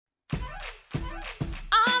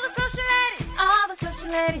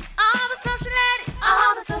social ladies, all the social ladies,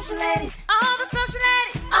 all the social ladies, all the social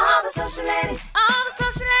ladies, all the social ladies, all the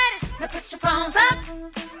social ladies. Now put your phones up.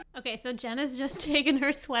 Okay, so Jenna's just taken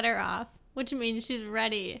her sweater off, which means she's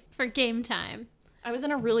ready for game time. I was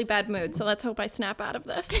in a really bad mood, so let's hope I snap out of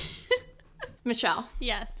this. Michelle,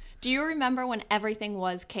 Yes. do you remember when everything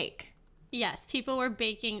was cake? Yes, people were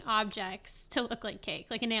baking objects to look like cake,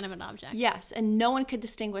 like inanimate objects. Yes, and no one could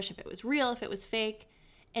distinguish if it was real, if it was fake.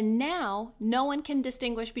 And now, no one can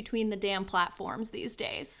distinguish between the damn platforms these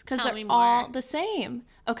days because Tell me they're more. all the same.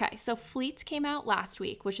 Okay, so Fleets came out last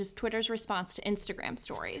week, which is Twitter's response to Instagram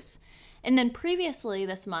stories. And then previously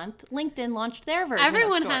this month, LinkedIn launched their version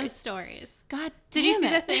Everyone of stories. has stories. God Did damn you see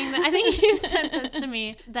it. the thing that I think you sent this to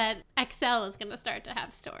me that Excel is going to start to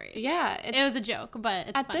have stories? Yeah. It was a joke, but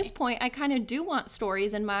it's At funny. this point, I kind of do want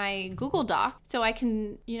stories in my Google Doc so I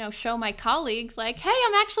can, show my colleagues like, hey,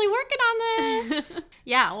 I'm actually working on this.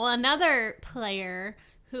 Yeah, well, another player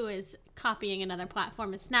who is copying another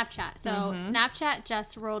platform is Snapchat. So Snapchat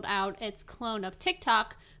just rolled out its clone of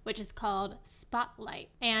TikTok, which is called Spotlight.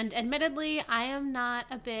 And admittedly, I am not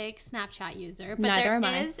a big Snapchat user, but Neither am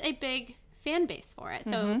I. there is a big fan base for it.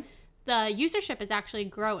 So the usership is actually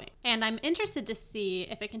growing. And I'm interested to see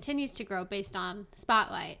if it continues to grow based on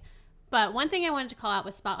Spotlight. But one thing I wanted to call out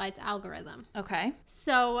was Spotlight's algorithm. Okay.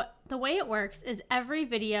 So the way it works is every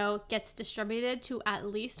video gets distributed to at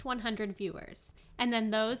least 100 viewers. And then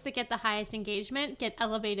those that get the highest engagement get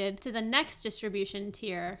elevated to the next distribution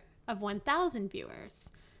tier of 1,000 viewers.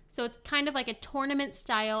 So it's kind of like a tournament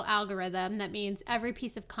style algorithm that means every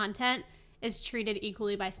piece of content is treated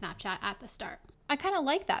equally by Snapchat at the start. I kind of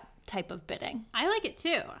like that type of bidding. I like it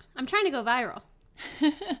too. I'm trying to go viral.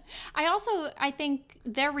 I think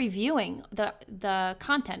they're reviewing the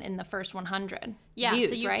content in the first 100 Yeah, views,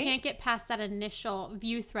 so you right? can't get past that initial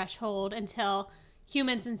view threshold until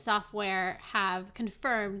humans and software have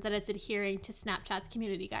confirmed that it's adhering to Snapchat's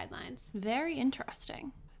community guidelines. Very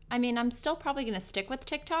interesting. I mean, I'm still probably going to stick with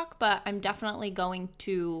TikTok, but I'm definitely going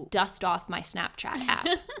to dust off my Snapchat app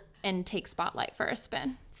and take Spotlight for a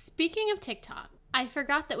spin. Speaking of TikTok, I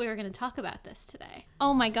forgot that we were going to talk about this today.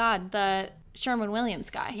 Oh my God, the Sherwin-Williams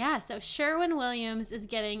guy. Yeah, so Sherwin-Williams is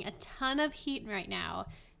getting a ton of heat right now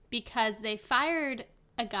because they fired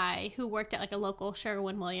a guy who worked at like a local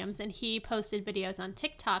Sherwin-Williams, and he posted videos on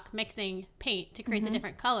TikTok mixing paint to create the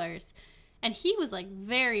different colors. And he was like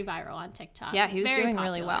very viral on TikTok. Yeah, he was very doing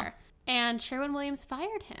really popular. well. And Sherwin-Williams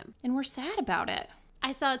fired him. And we're sad about it.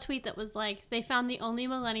 I saw a tweet that was like, they found the only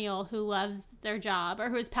millennial who loves their job or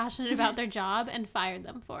who is passionate about their job and fired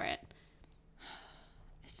them for it.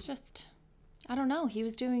 It's just, I don't know. He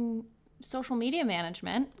was doing social media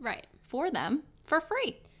management Right. for them for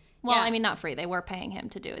free. Well, Yeah. I mean, not free. They were paying him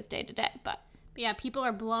to do his day-to-day, but But yeah, people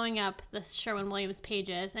are blowing up the Sherwin-Williams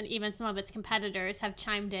pages, and even some of its competitors have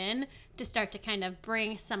chimed in to start to kind of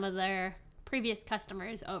bring some of their previous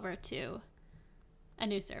customers over to a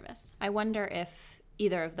new service. I wonder if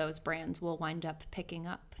either of those brands will wind up picking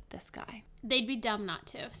up this guy. They'd be dumb not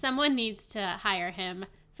to. Someone needs to hire him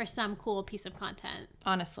for some cool piece of content.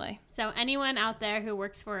 Honestly. So anyone out there who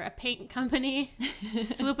works for a paint company,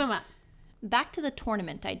 swoop him up. Back to the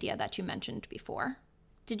tournament idea that you mentioned before.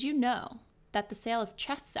 Did you know that the sale of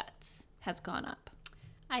chess sets has gone up?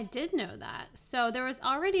 I did know that. So there was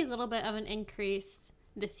already a little bit of an increase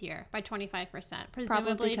this year by 25%, presumably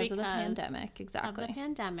Probably because of the pandemic, of exactly. the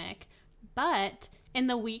pandemic. But in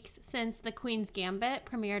the weeks since The Queen's Gambit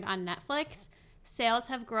premiered on Netflix, sales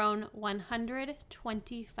have grown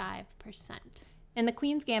 125%. And The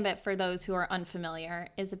Queen's Gambit, for those who are unfamiliar,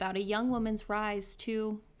 is about a young woman's rise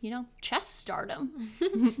to, chess stardom.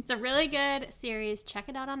 It's a really good series. Check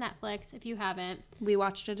it out on Netflix if you haven't. We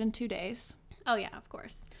watched it in 2 days. Oh, yeah, of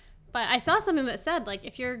course. But I saw something that said, like,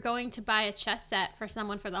 if you're going to buy a chess set for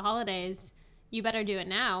someone for the holidays, you better do it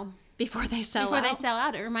now. Before they sell Before out. they sell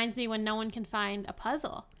out. It reminds me when no one can find a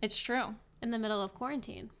puzzle It's true. in the middle of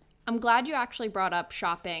quarantine. I'm glad you actually brought up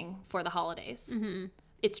shopping for the holidays. Mm-hmm.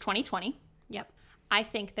 It's 2020. Yep. I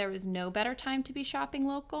think there is no better time to be shopping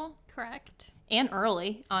local Correct. and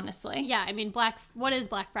early, honestly. Yeah, I mean, what is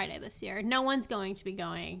Black Friday this year? No one's going to be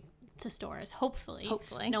going to stores, hopefully.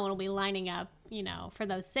 Hopefully. No one will be lining up, for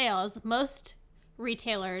those sales. Most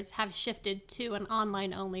retailers have shifted to an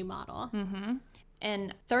online-only model. Mm-hmm.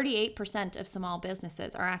 And 38% of small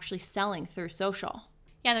businesses are actually selling through social.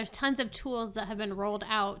 Yeah, there's tons of tools that have been rolled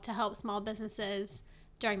out to help small businesses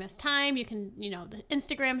during this time. You can, the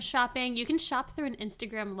Instagram shopping. You can shop through an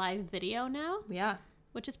Instagram live video now, Yeah.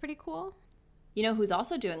 which is pretty cool. You know who's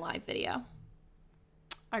also doing live video?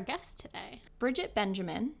 Our guest today. Bridget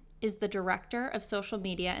Benjamin is the director of social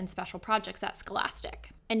media and special projects at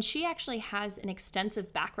Scholastic. And she actually has an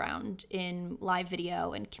extensive background in live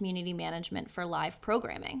video and community management for live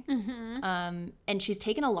programming. And she's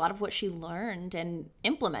taken a lot of what she learned and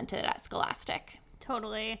implemented it at Scholastic.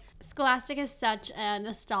 Totally. Scholastic is such a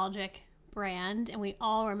nostalgic brand, and we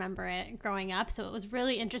all remember it growing up. So it was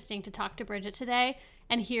really interesting to talk to Bridget today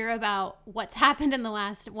and hear about what's happened in the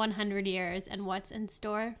last 100 years and what's in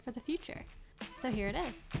store for the future. So here it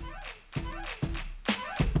is.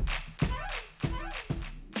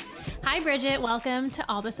 Hi, Bridget. Welcome to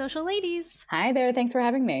All the Social Ladies. Hi there. Thanks for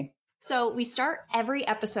having me. So we start every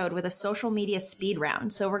episode with a social media speed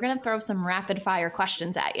round. So we're going to throw some rapid fire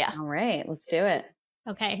questions at you. All right, let's do it.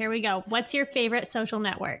 Okay, here we go. What's your favorite social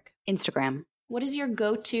network? Instagram. What is your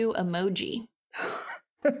go-to emoji?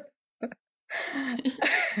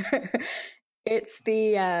 It's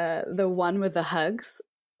the one with the hugs,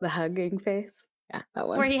 the hugging face. Yeah, that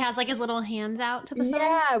one. Where he has like his little hands out to the side?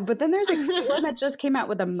 Yeah, but then there's a cute one that just came out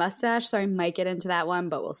with a mustache, so I might get into that one,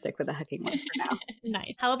 but we'll stick with the hugging one for now.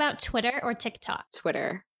 Nice. How about Twitter or TikTok?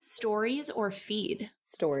 Twitter. Stories or feed?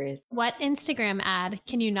 Stories. What Instagram ad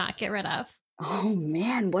can you not get rid of? Oh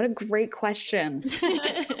man, what a great question.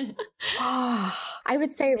 Oh, I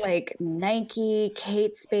would say like Nike,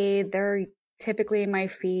 Kate Spade, they're typically in my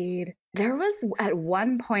feed. There was at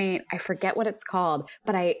one point, I forget what it's called,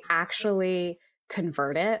 but I actually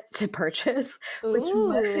convert it to purchase, which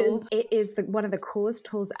was, it is one of the coolest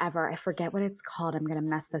tools ever. I forget what it's called. I'm going to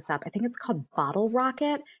mess this up. I think it's called Bottle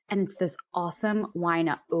Rocket, and it's this awesome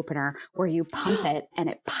wine opener where you pump it and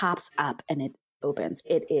it pops up and it opens.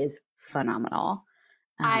 It is phenomenal.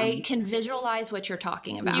 I can visualize what you're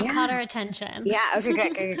talking about. You caught our attention. Yeah.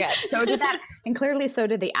 Okay. Good. So did that, and clearly so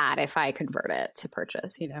did the ad. If I convert it to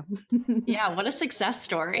purchase, Yeah. What a success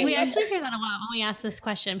story. We actually hear that a lot when we ask this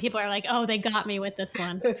question. People are like, "Oh, they got me with this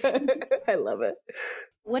one." I love it.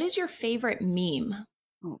 What is your favorite meme?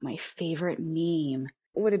 Oh, my favorite meme.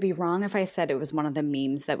 Would it be wrong if I said it was one of the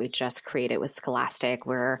memes that we just created with Scholastic,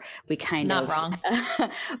 where we kind of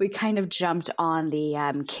jumped on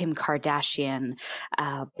the Kim Kardashian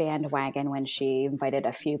bandwagon when she invited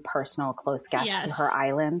a few personal close guests to her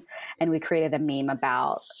island, and we created a meme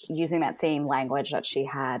about using that same language that she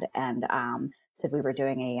had, and said we were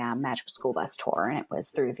doing a magic school bus tour, and it was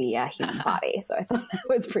through the human body. So I thought that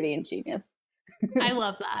was pretty ingenious. I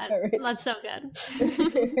love that. Right. That's so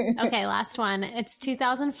good. Okay, last one. It's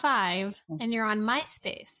 2005 and you're on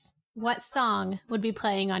MySpace. What song would be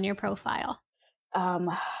playing on your profile?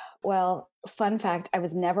 Well, fun fact, I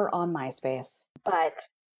was never on MySpace, but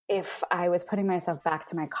if I was putting myself back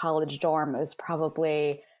to my college dorm, it was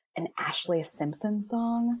probably an Ashley Simpson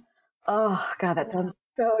song. Oh God, that sounds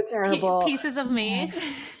so terrible. Pieces of Me.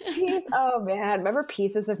 Oh man, remember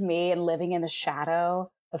Pieces of Me and Living in the Shadow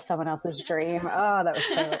of Someone Else's Dream? Oh, that was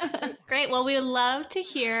so great. Well, we would love to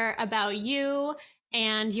hear about you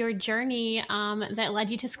and your journey that led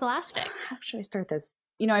you to Scholastic. How should I start this?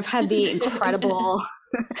 I've had the incredible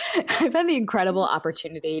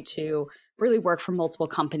opportunity to really work for multiple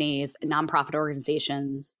companies and nonprofit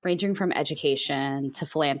organizations, ranging from education to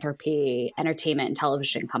philanthropy, entertainment and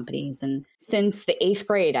television companies. And since the 8th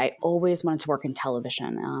grade, I always wanted to work in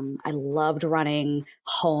television. I loved running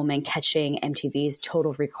home and catching MTV's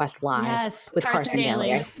Total Request Live with Carson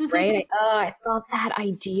Daly. Right? I thought that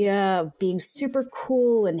idea of being super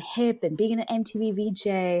cool and hip and being an MTV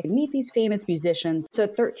VJ, meet these famous musicians. So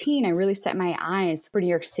at 13, I really set my eyes for New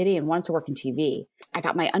York City and wanted to work in TV. I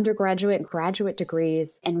got my undergraduate and graduate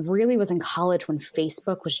degrees and really was in college when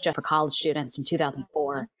Facebook was just for college students in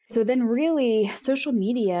 2004. So then really social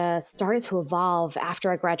media started to evolve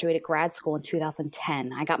after I graduated grad school in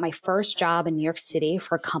 2010. I got my first job in New York City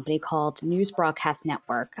for a company called News Broadcast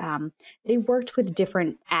Network. They worked with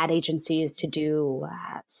different ad agencies to do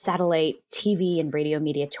satellite TV and radio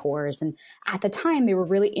media tours. And at the time, they were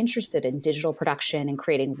really interested in digital production and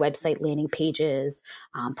creating website landing pages,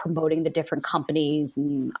 promoting the different companies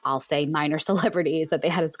and I'll say minor celebrities that they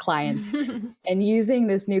had as clients, and using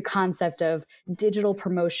this new concept of digital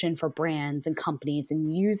promotion for brands and companies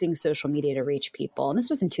and using social media to reach people. And this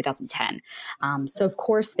was in 2010. So of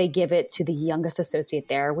course they give it to the youngest associate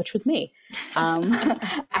there, which was me.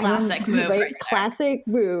 Classic move. Right, classic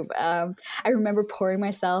move. I remember pouring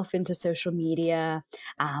myself into social media.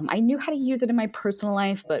 I knew how to use it in my personal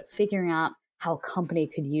life, but figuring out how a company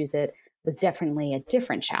could use it was definitely a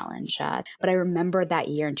different challenge. But I remember that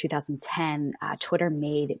year in 2010, Twitter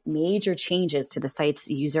made major changes to the site's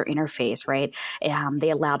user interface, right? They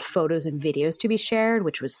allowed photos and videos to be shared,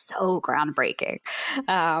 which was so groundbreaking.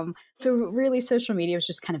 So really social media was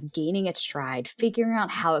just kind of gaining its stride, figuring out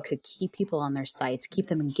how it could keep people on their sites, keep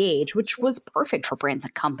them engaged, which was perfect for brands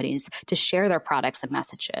and companies to share their products and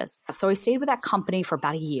messages. So I stayed with that company for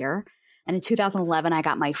about a year. And in 2011, I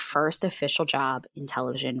got my first official job in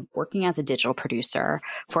television, working as a digital producer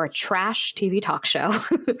for a trash TV talk show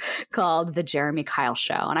called The Jeremy Kyle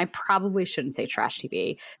Show. And I probably shouldn't say trash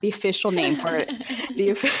TV. The official name for it,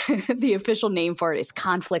 the official name for it is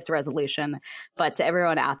Conflict Resolution. But to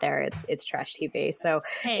everyone out there, it's trash TV. So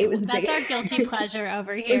hey, it was that's our guilty pleasure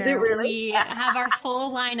over here. Is it really? We have our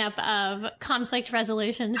full lineup of conflict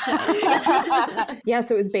resolution shows. Yeah,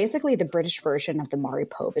 so it was basically the British version of the Maury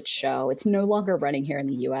Povich show. It's no longer running here in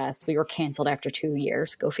the US. We were canceled after 2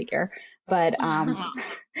 years, go figure. But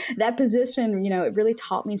that position, it really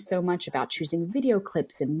taught me so much about choosing video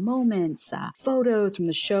clips and moments, photos from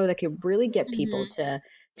the show that could really get people to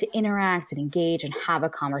interact and engage and have a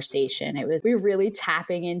conversation. We were really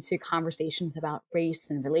tapping into conversations about race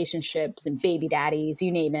and relationships and baby daddies,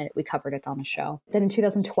 you name it. We covered it on the show. Then in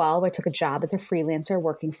 2012, I took a job as a freelancer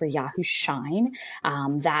working for Yahoo Shine.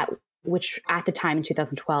 Which at the time in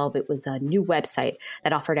 2012, it was a new website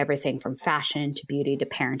that offered everything from fashion to beauty to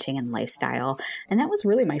parenting and lifestyle. And that was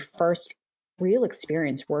really my first real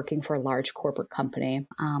experience working for a large corporate company.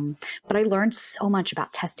 But I learned so much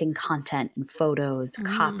about testing content and photos,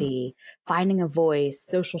 copy, finding a voice,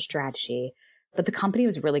 social strategy. But the company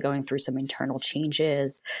was really going through some internal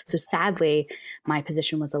changes. So sadly, my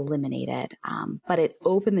position was eliminated. But it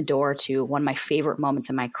opened the door to one of my favorite moments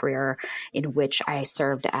in my career, in which I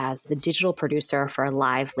served as the digital producer for a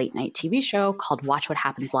live late night TV show called Watch What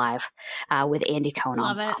Happens Live with Andy Cohen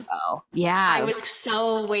on Bravo. Yeah. I was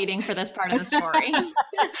so waiting for this part of the story.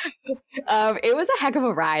 It was a heck of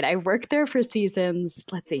a ride. I worked there for seasons,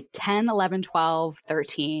 10, 11, 12,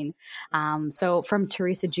 13. So from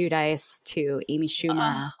Teresa Giudice to Amy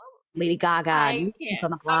Schumer, Lady Gaga, I'm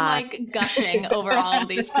like gushing over all of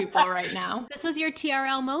these people right now. This was your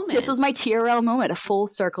TRL moment. This was my TRL moment, a full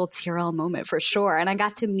circle TRL moment for sure. And I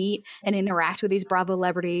got to meet and interact with these Bravo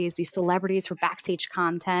celebrities, for backstage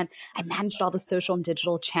content. I managed all the social and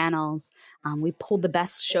digital channels. We pulled the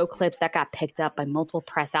best show clips that got picked up by multiple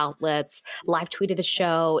press outlets, live tweeted the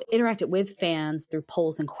show, interacted with fans through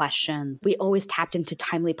polls and questions. We always tapped into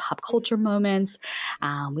timely pop culture moments.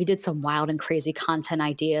 We did some wild and crazy content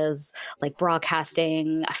ideas, like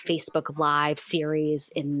broadcasting a Facebook Live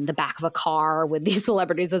series in the back of a car with these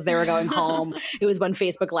celebrities as they were going home. It was when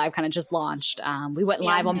Facebook Live kind of just launched. We went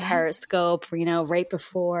live on Periscope, right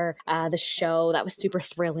before the show. That was super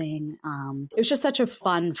thrilling. It was just such a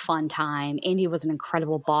fun time. Andy was an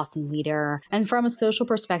incredible boss and leader. And from a social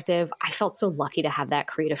perspective, I felt so lucky to have that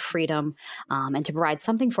creative freedom and to provide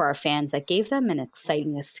something for our fans that gave them an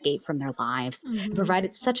exciting escape from their lives. It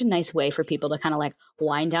provided such a nice way for people to kind of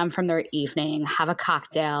wind down from their evening, have a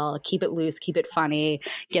cocktail, keep it loose, keep it funny,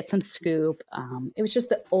 get some scoop. It was just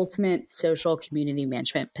the ultimate social community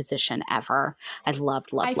management position ever. I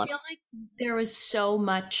loved. I feel like there was so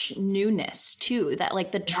much newness too, that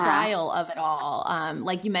the trial of it all.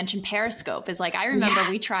 Like you mentioned, Periscope is I remember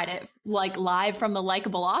we tried it live from the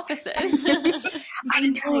Likeable offices. I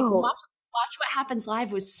know. Watch What Happens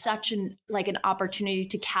Live was such an opportunity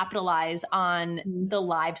to capitalize on the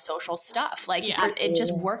live social stuff. It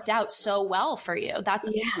just worked out so well for you. That's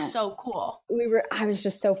so cool. I was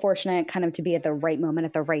just so fortunate kind of to be at the right moment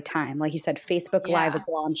at the right time. Like you said, Facebook Live was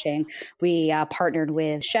launching. We partnered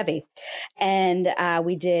with Chevy and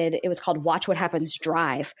it was called Watch What Happens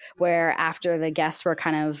Drive, where after the guests were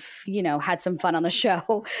kind of, had some fun on the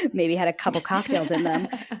show, maybe had a couple cocktails in them,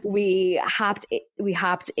 we hopped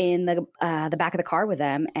in the back of the car with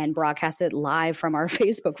them and broadcasted live from our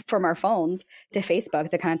phones to Facebook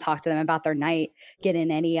to kind of talk to them about their night, get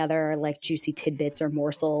in any other juicy tidbits or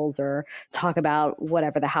morsels or talk about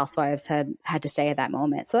whatever the housewives had to say at that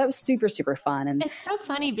moment. So that was super, super fun. And it's so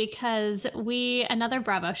funny because another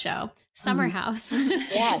Bravo show, Summer House,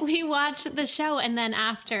 we watched the show and then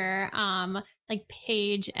after,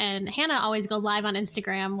 Paige and Hannah always go live on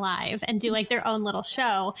Instagram Live and do their own little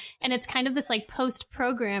show. And it's kind of this post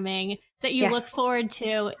programming that you look forward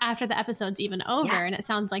to after the episode's even over. Yes. And it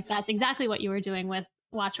sounds like that's exactly what you were doing with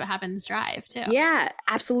Watch What Happens Drive too. Yeah,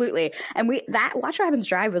 absolutely. And that Watch What Happens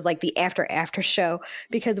Drive was the after show,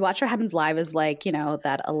 because Watch What Happens Live is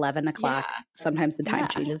that 11 o'clock. Yeah. Sometimes the time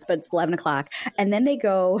changes, but it's 11 o'clock. And then they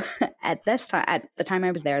go at the time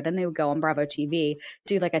I was there, then they would go on Bravo TV,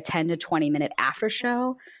 do a 10 to 20 minute after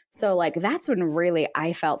show. So like that's when really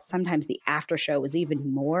I felt sometimes the after show was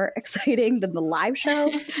even more exciting than the live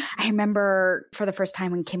show. I remember for the first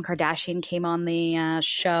time when Kim Kardashian came on the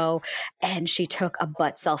show and she took a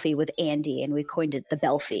butt selfie with Andy and we coined it the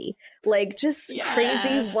Belfie. Like just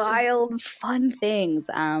crazy, wild, fun things.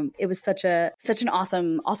 It was such an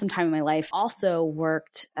awesome time in my life. Also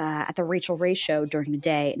worked at the Rachel Ray show during the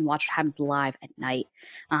day and watched what happens live at night.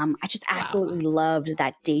 I just absolutely loved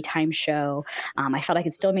that daytime show. I felt I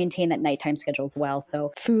could still maintain that nighttime schedule as well.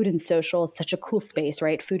 So food and social is such a cool space,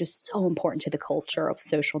 right? Food is so important to the culture of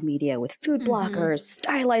social media with food bloggers,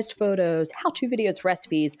 stylized photos, how-to videos,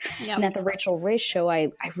 recipes. And at the Rachel Ray show,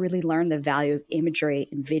 I really learned the value of imagery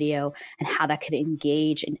and video and how that could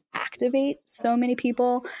engage and activate so many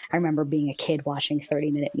people. I remember being a kid watching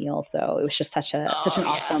 30-minute meals. So it was just such an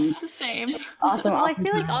awesome, same. awesome, Well, awesome I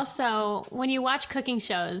feel time. like also when you watch cooking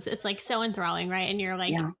shows, it's like so enthralling, right? And you're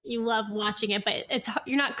like, you love watching it, but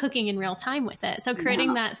you're not cooking in real time with it. So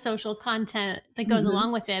creating that social content that goes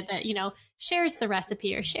along with it that, shares the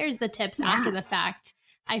recipe or shares the tips after the fact,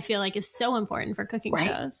 I feel like is so important for cooking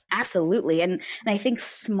shows. Absolutely. And I think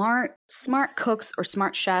smart cooks or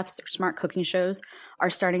smart chefs or smart cooking shows are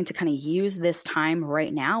starting to kind of use this time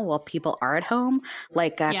right now while people are at home.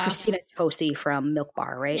 Like Christina Tosi from Milk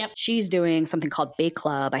Bar, right? Yep. She's doing something called Bake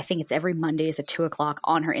Club. I think it's every Mondays at 2:00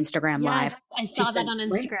 on her Instagram Live. I saw that on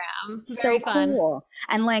Instagram. So cool.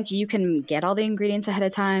 And like you can get all the ingredients ahead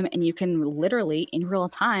of time and you can literally in real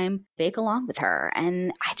time bake along with her.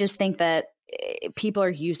 And I just think that people are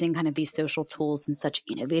using kind of these social tools in such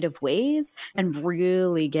innovative ways and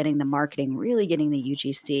really getting the marketing, really getting the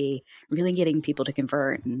UGC, really getting people to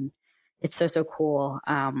convert. And it's so cool.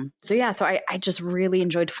 So I just really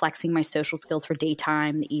enjoyed flexing my social skills for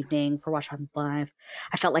daytime, the evening, for Watch What Happens Live.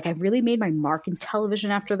 I felt like I really made my mark in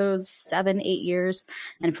television after those 7-8 years,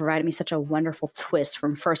 and it provided me such a wonderful twist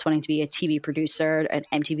from first wanting to be a TV producer, an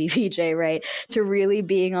MTV VJ, right, to really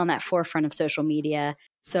being on that forefront of social media.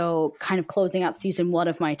 So kind of closing out season 1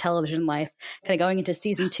 of my television life, kind of going into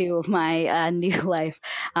season 2 of my new life.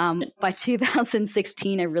 By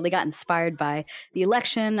 2016, I really got inspired by the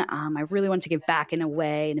election. I really wanted to give back in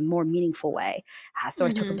a more meaningful way. So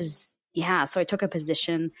I took a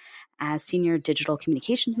position as Senior Digital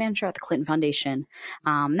Communications Manager at the Clinton Foundation.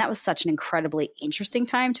 That was such an incredibly interesting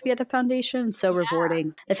time to be at the foundation, so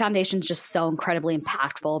rewarding. The foundation is just so incredibly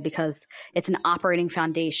impactful because it's an operating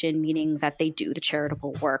foundation, meaning that they do the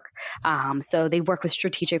charitable work. So they work with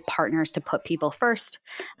strategic partners to put people first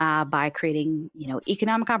by creating,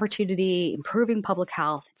 economic opportunity, improving public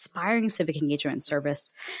health, inspiring civic engagement and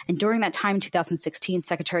service. And during that time in 2016,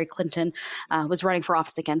 Secretary Clinton was running for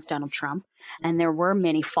office against Donald Trump, and there were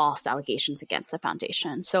many false allegations against the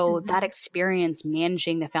foundation. So that experience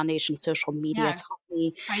managing the foundation's social media taught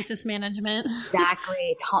me crisis management. Exactly.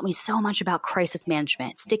 It taught me so much about crisis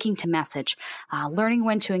management, sticking to message, learning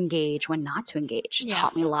when to engage, when not to engage. It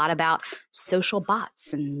taught me a lot about social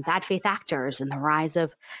bots and bad faith actors and the rise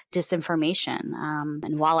of disinformation.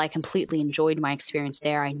 And while I completely enjoyed my experience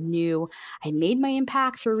there, I knew I made my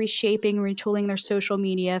impact through reshaping, retooling their social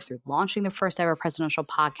media, through launching the first ever presidential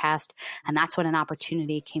podcast. And that's when an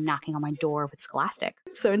opportunity came knocking on my door with Scholastic.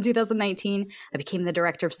 So in 2019, I became the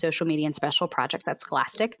director of social media and special projects at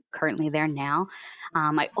Scholastic, currently there now.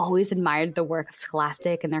 I always admired the work of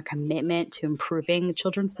Scholastic and their commitment to improving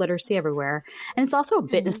children's literacy everywhere. And it's also a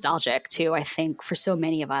bit nostalgic too, I think, for so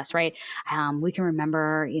many of us, right? We can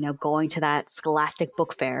remember, going to that Scholastic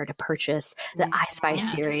book fair to purchase the I Spy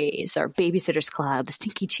series or Babysitter's Club, the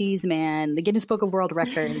Stinky Cheese Man, the Guinness Book of World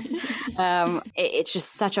Records. It's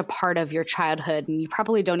just such a part of your childhood, and you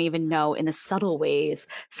probably don't even know in the subtle ways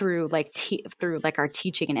through our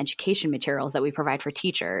teaching and education materials that we provide for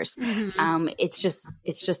teachers. It's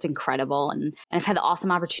just incredible, and I've had the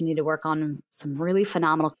awesome opportunity to work on some really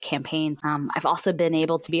phenomenal campaigns. I've also been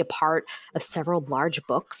able to be a part of several large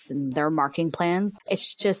books and their marketing plans.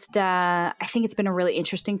 It's just I think it's been a really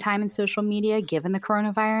interesting time in social media given the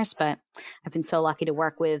coronavirus, but I've been so lucky to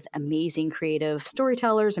work with amazing creative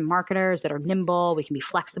storytellers and marketers that are nimble. We can be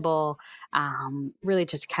flexible, really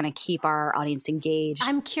just kind of keep our audience engaged.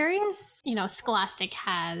 I'm curious, Scholastic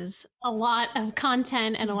has a lot of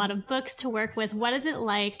content and a lot of books to work with. What is it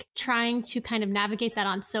like trying to kind of navigate that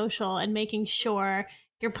on social and making sure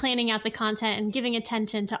you're planning out the content and giving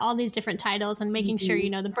attention to all these different titles and making sure,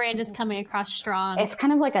 the brand is coming across strong? It's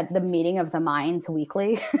kind of like the meeting of the minds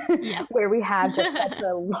weekly, where we have just such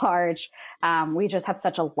a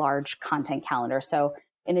large content calendar. So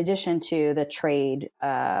in addition to the trade,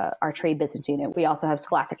 our trade business unit, we also have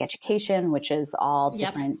Scholastic Education, which is all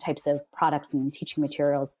different types of products and teaching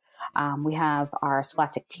materials. We have our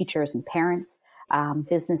Scholastic teachers and parents.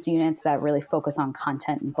 business units that really focus on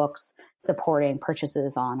content and books, supporting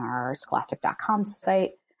purchases on our scholastic.com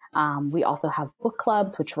site. We also have book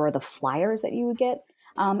clubs, which were the flyers that you would get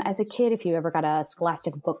as a kid. If you ever got a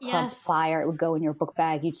Scholastic Book Club flyer, it would go in your book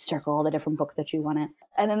bag. You'd circle all the different books that you wanted.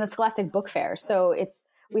 And then the Scholastic Book Fair. So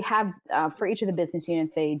we have, for each of the business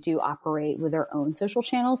units, they do operate with their own social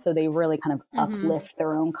channels. So they really kind of uplift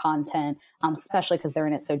their own content, especially because they're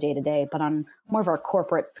in it so day to day. But on more of our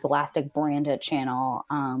corporate Scholastic branded channel,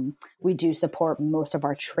 we do support most of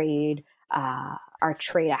our trade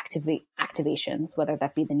activations, whether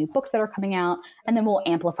that be the new books that are coming out. And then we'll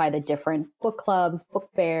amplify the different book clubs, book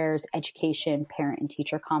fairs, education, parent and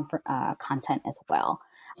teacher content as well.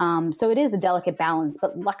 So it is a delicate balance,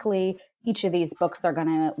 but luckily each of these books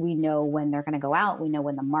we know when they're going to go out. We know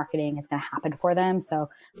when the marketing is going to happen for them.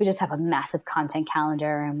 So we just have a massive content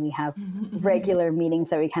calendar, and we have regular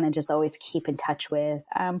meetings that we kind of just always keep in touch with.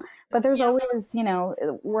 But there's always,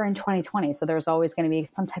 we're in 2020, so there's always going to be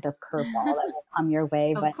some type of curveball that will come your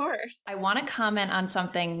way. Of course. I want to comment on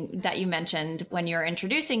something that you mentioned when you're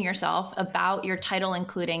introducing yourself about your title,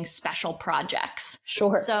 including special projects.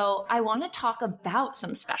 Sure. So I want to talk about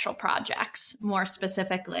some special projects more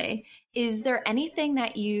specifically. Is there anything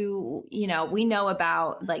that we know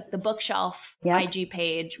about, like the bookshelf IG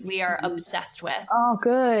page we are obsessed with? Oh,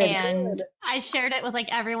 good. And good. I shared it with like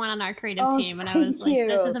everyone on our creative team, and I was like,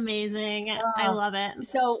 this is amazing. I love it.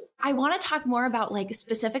 So I want to talk more about like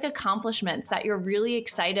specific accomplishments that you're really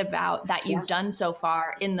excited about that you've done so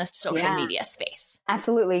far in the social media space.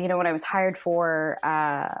 Absolutely. When I was hired for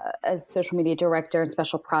as social media director and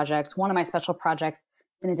special projects, one of my special projects,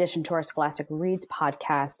 in addition to our Scholastic Reads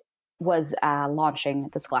podcast, was launching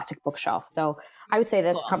the Scholastic Bookshelf. So I would say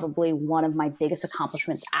that's probably one of my biggest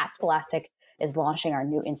accomplishments at Scholastic, is launching our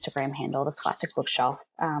new Instagram handle, the Scholastic Bookshelf.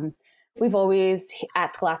 We've always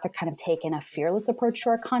at Scholastic kind of taken a fearless approach to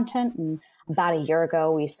our content. And about a year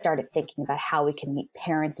ago, we started thinking about how we can meet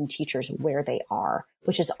parents and teachers where they are,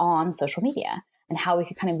 which is on social media, and how we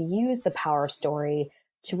could kind of use the power of story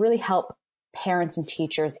to really help parents and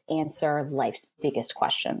teachers answer life's biggest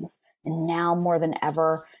questions. And now more than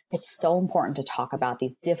ever, it's so important to talk about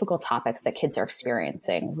these difficult topics that kids are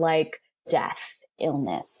experiencing, like death,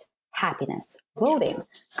 illness, happiness, voting,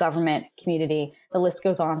 government, community. The list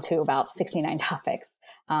goes on to about 69 topics.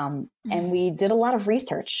 And we did a lot of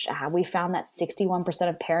research. We found that 61%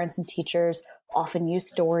 of parents and teachers often use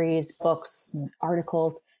stories, books,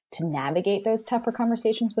 articles to navigate those tougher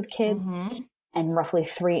conversations with kids. And roughly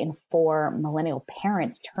 3 in 4 millennial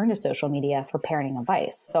parents turn to social media for parenting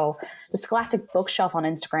advice. So the Scholastic Bookshelf on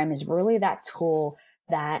Instagram is really that tool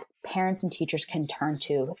that parents and teachers can turn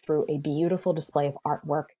to through a beautiful display of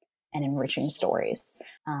artwork and enriching stories.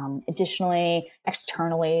 Additionally,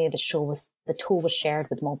 externally, the tool was shared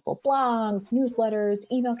with multiple blogs, newsletters,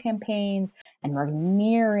 email campaigns, and we're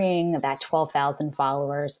nearing that 12,000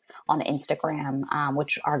 followers on Instagram,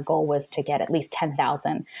 which our goal was to get at least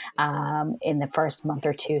 10,000 in the first month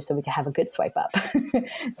or two, so we could have a good swipe up.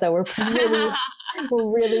 So we're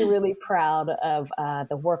really, really proud of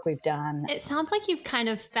the work we've done. It sounds like you've kind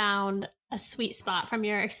of found a sweet spot from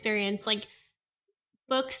your experience, like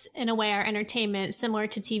books in a way are entertainment similar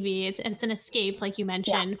to TV. It's an escape, like you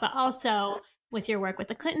mentioned, but also with your work with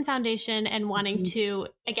the Clinton Foundation and wanting to,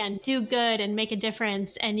 again, do good and make a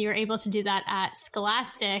difference. And you're able to do that at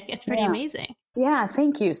Scholastic. It's pretty amazing. Yeah.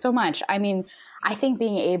 Thank you so much. I mean, I think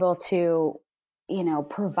being able to,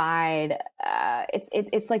 provide,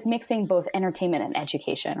 it's like mixing both entertainment and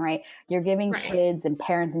education, right? You're giving kids and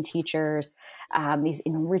parents and teachers these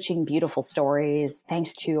enriching, beautiful stories,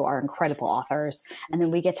 thanks to our incredible authors. And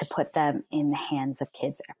then we get to put them in the hands of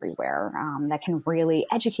kids everywhere that can really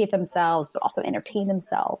educate themselves, but also entertain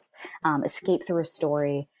themselves, escape through a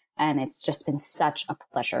story. And it's just been such a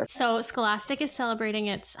pleasure. So Scholastic is celebrating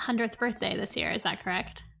its 100th birthday this year. Is that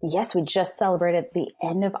correct? Yes, we just celebrated the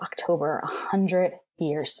end of October, 100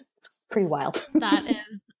 years. It's pretty wild. That is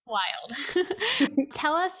wild.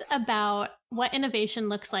 Tell us about what innovation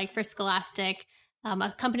looks like for Scholastic,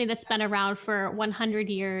 a company that's been around for 100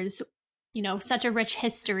 years, such a rich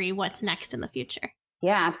history. What's next in the future?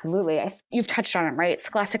 Yeah, absolutely. You've touched on it, right?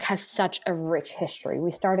 Scholastic has such a rich history. We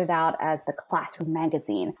started out as the classroom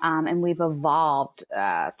magazine, and we've evolved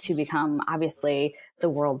to become, obviously, the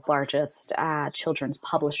world's largest children's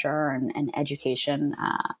publisher and education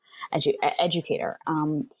educator.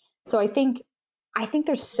 So I think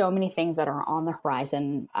there's so many things that are on the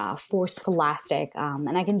horizon for Scholastic,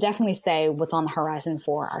 and I can definitely say what's on the horizon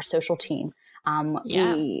for our social team.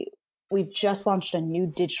 We've just launched a new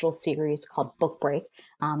digital series called Book Break.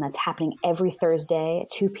 That's happening every Thursday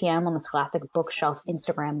at 2 p.m. on the Scholastic Bookshelf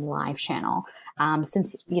Instagram live channel.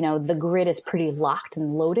 Since, the grid is pretty locked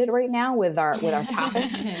and loaded right now with our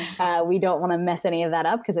topics, we don't want to mess any of that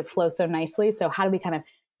up because it flows so nicely. So how do we kind of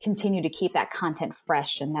continue to keep that content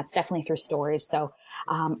fresh? And that's definitely through stories. So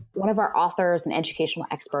one of our authors and educational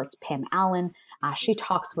experts, Pam Allen, she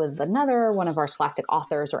talks with another one of our Scholastic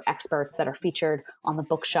authors or experts that are featured on the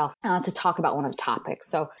bookshelf to talk about one of the topics.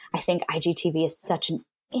 So I think IGTV is such an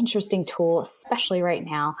interesting tool, especially right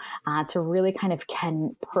now, to really kind of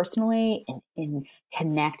can personally and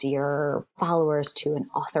connect your followers to an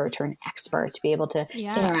author, to an expert, to be able to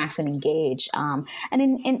interact and engage, and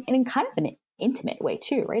in kind of an intimate way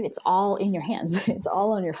too, right? It's all in your hands. It's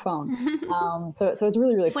all on your phone. So it's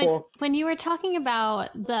really, really cool. When you were talking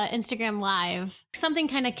about the Instagram Live, something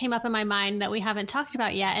kind of came up in my mind that we haven't talked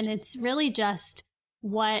about yet. And it's really just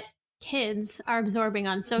what kids are absorbing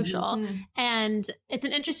on social. And it's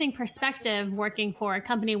an interesting perspective working for a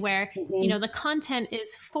company where, the content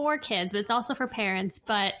is for kids, but it's also for parents,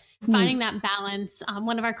 but finding that balance.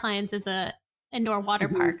 One of our clients is a indoor water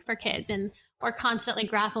park for kids, and we're constantly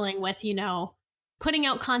grappling with, putting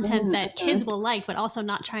out content that kids will like, but also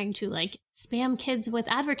not trying to spam kids with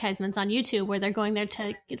advertisements on YouTube where they're going there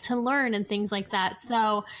to learn and things like that.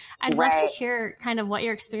 So I'd love to hear kind of what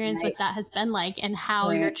your experience with that has been like and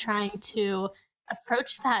how you're trying to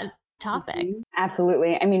approach that topic.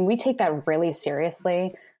 Absolutely. I mean, we take that really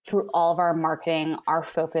seriously through all of our marketing. Our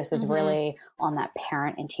focus is really on that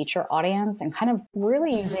parent and teacher audience and kind of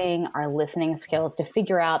really using our listening skills to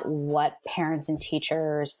figure out what parents and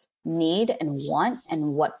teachers need and want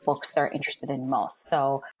and what books they're interested in most.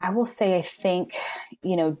 So I will say, I think,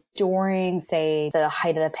 during, say, the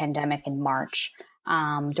height of the pandemic in March,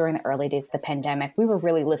 during the early days of the pandemic, we were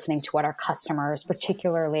really listening to what our customers,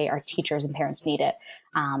 particularly our teachers and parents, needed.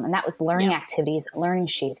 And that was learning activities, learning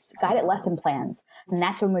sheets, guided lesson plans. And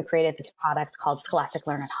that's when we created this product called Scholastic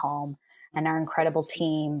Learn at Home. And our incredible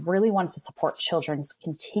team really wanted to support children's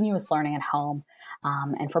continuous learning at home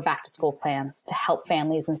and for back to school plans to help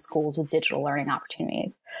families and schools with digital learning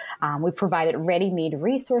opportunities. We provided ready-made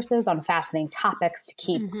resources on fascinating topics to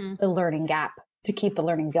keep the learning gap, to keep the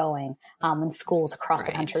learning going when schools across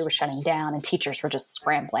the country were shutting down and teachers were just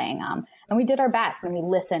scrambling. And we did our best and we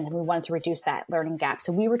listened and we wanted to reduce that learning gap.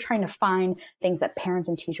 So we were trying to find things that parents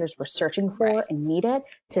and teachers were searching for and needed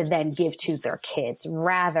to then give to their kids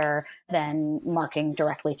rather than marketing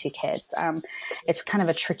directly to kids. It's kind of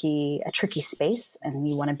a tricky space, and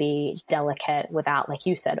you want to be delicate without, like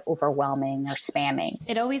you said, overwhelming or spamming.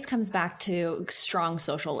 It always comes back to strong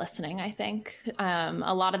social listening, I think.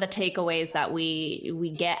 A lot of the takeaways that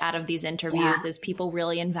we get out of these interviews is people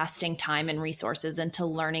really investing time and resources into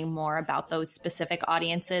learning more about those specific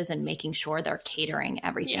audiences and making sure they're catering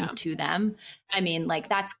everything to them. I mean,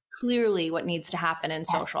 that's clearly what needs to happen in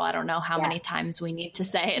social. I don't know how many times we need to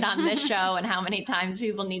say it on this show and how many times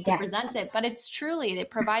people need to present it, but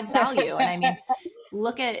it provides value. And I mean,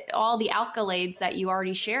 look at all the accolades that you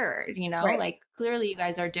already shared, clearly you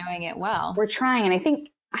guys are doing it well. We're trying. And I think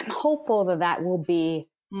I'm hopeful that will be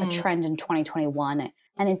a trend in 2021.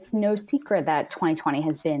 And it's no secret that 2020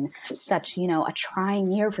 has been such, a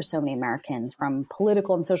trying year for so many Americans, from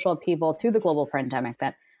political and social upheaval to the global pandemic,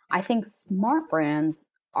 that I think smart brands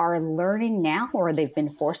are learning now, or they've been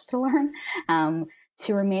forced to learn,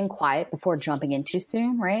 to remain quiet before jumping in too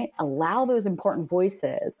soon, right? Allow those important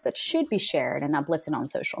voices that should be shared and uplifted on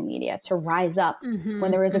social media to rise up when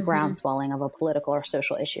there is a groundswelling of a political or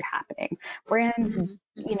social issue happening. Brands,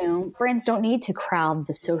 brands don't need to crowd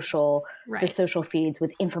the social feeds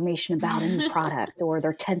with information about a new product or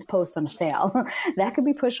their 10th post on a sale. That could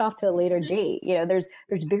be pushed off to a later date.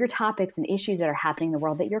 There's bigger topics and issues that are happening in the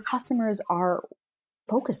world that your customers are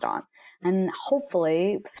focused on. And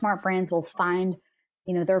hopefully smart brands will find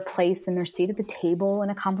their place and their seat at the table in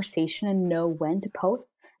a conversation and know when to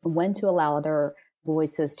post and when to allow other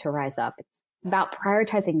voices to rise up. It's about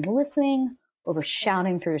prioritizing listening over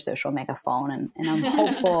shouting through your social megaphone. And I'm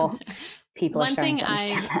hopeful people are starting to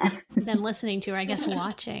understand that. One thing I've been listening to, or I guess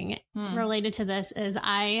watching, related to this is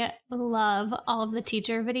I love all of the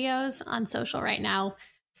teacher videos on social right now,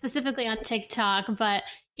 specifically on TikTok, but,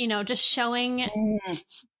 just showing...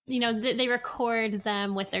 they record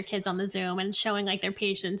them with their kids on the Zoom and showing their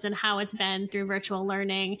patience and how it's been through virtual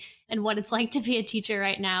learning and what it's like to be a teacher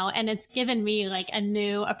right now. And it's given me a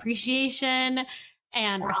new appreciation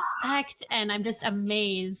and respect. And I'm just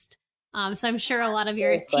amazed. So I'm sure a lot of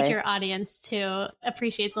your teacher audience too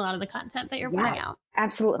appreciates a lot of the content that you're putting out.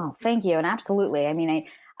 Absolutely. Oh, thank you. And absolutely. I mean,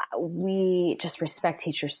 we just respect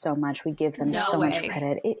teachers so much. We give them so much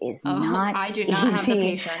credit. It is not I do not have the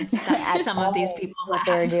patience that some of these people what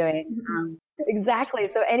they're doing. Exactly.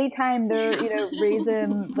 So anytime they're,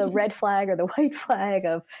 raising the red flag or the white flag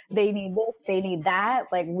of they need this, they need that,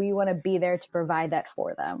 like we want to be there to provide that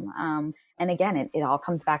for them. And again, it all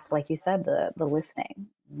comes back to, like you said, the listening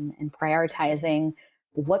and prioritizing.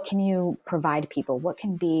 What can you provide people? What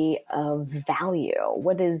can be of value?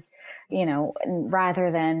 What is,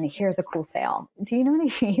 rather than here's a cool sale. Do you know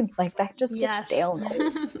what I mean? Like that just gets stale.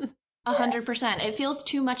 100%. It feels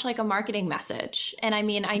too much like a marketing message. And I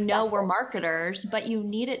mean, I know we're marketers, but you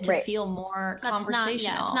need it to feel more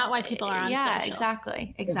conversational. It's not why people are on social.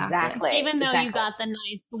 Exactly. Even though you got the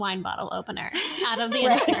nice wine bottle opener out of the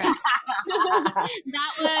Instagram.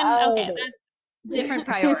 That one, okay, that's different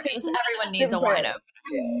priorities. Everyone needs a wine opener.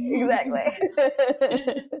 Exactly.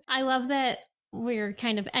 I love that we're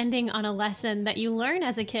kind of ending on a lesson that you learn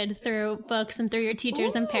as a kid through books and through your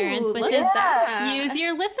teachers and parents, which is use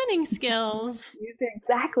your listening skills.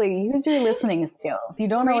 Exactly. Use your listening skills. You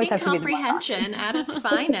don't always have to be comprehension at its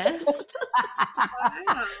finest.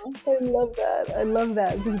 Wow. I love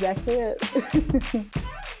that. That's exactly it.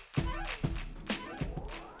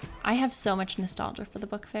 I have so much nostalgia for the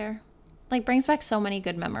book fair. Like, brings back so many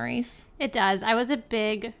good memories. It does. I was a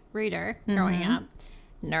big reader growing up.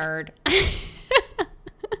 Nerd.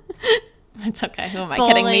 It's okay. Who am I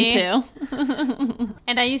kidding? Me too.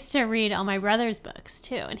 And I used to read all my brother's books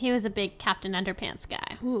too. And he was a big Captain Underpants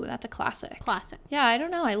guy. Ooh, that's a classic. Yeah, I don't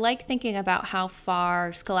know. I like thinking about how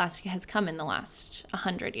far Scholastica has come in the last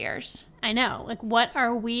 100 years. I know. Like, what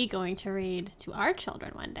are we going to read to our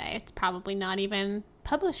children one day? It's probably not even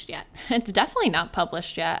published yet. It's definitely not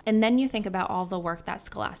published yet. And then you think about all the work that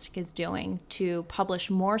Scholastic is doing to publish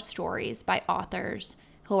more stories by authors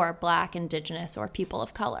who are Black, Indigenous, or people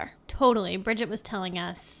of color. Totally. Bridget was telling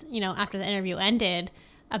us, after the interview ended,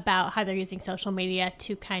 about how they're using social media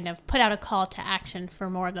to kind of put out a call to action for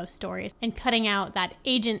more of those stories and cutting out that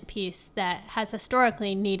agent piece that has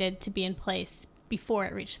historically needed to be in place before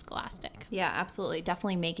it reached Scholastic. Yeah, absolutely.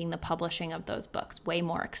 Definitely making the publishing of those books way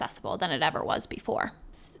more accessible than it ever was before.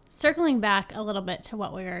 Circling back a little bit to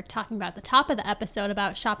what we were talking about at the top of the episode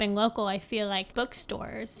about shopping local, I feel like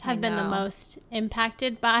bookstores have been the most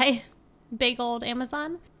impacted by big old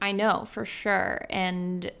Amazon. I know, for sure.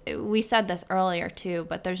 And we said this earlier too,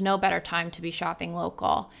 but there's no better time to be shopping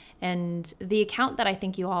local. And the account that I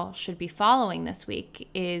think you all should be following this week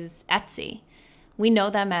is Etsy. We know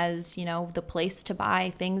them as, the place to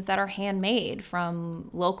buy things that are handmade from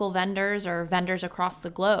local vendors or vendors across the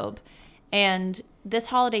globe. And this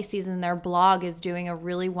holiday season, their blog is doing a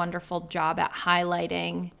really wonderful job at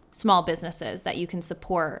highlighting small businesses that you can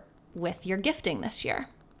support with your gifting this year.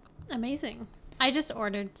 Amazing. I just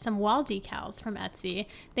ordered some wall decals from Etsy.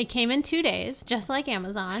 They came in 2 days, just like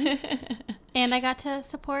Amazon. And I got to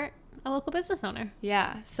support a local business owner.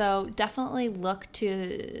 Yeah, so definitely look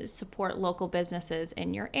to support local businesses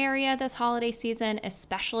in your area this holiday season,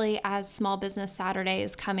 especially as Small Business Saturday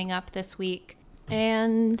is coming up this week.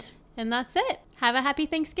 And that's it. Have a happy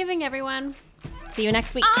Thanksgiving, everyone. See you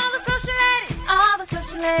next week. All the social ladies, all the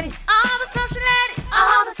social ladies, all the social ladies,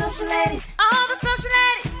 all the social ladies, all the social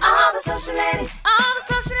ladies, all the social ladies, all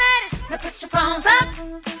the social ladies. Now put your phones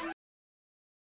up.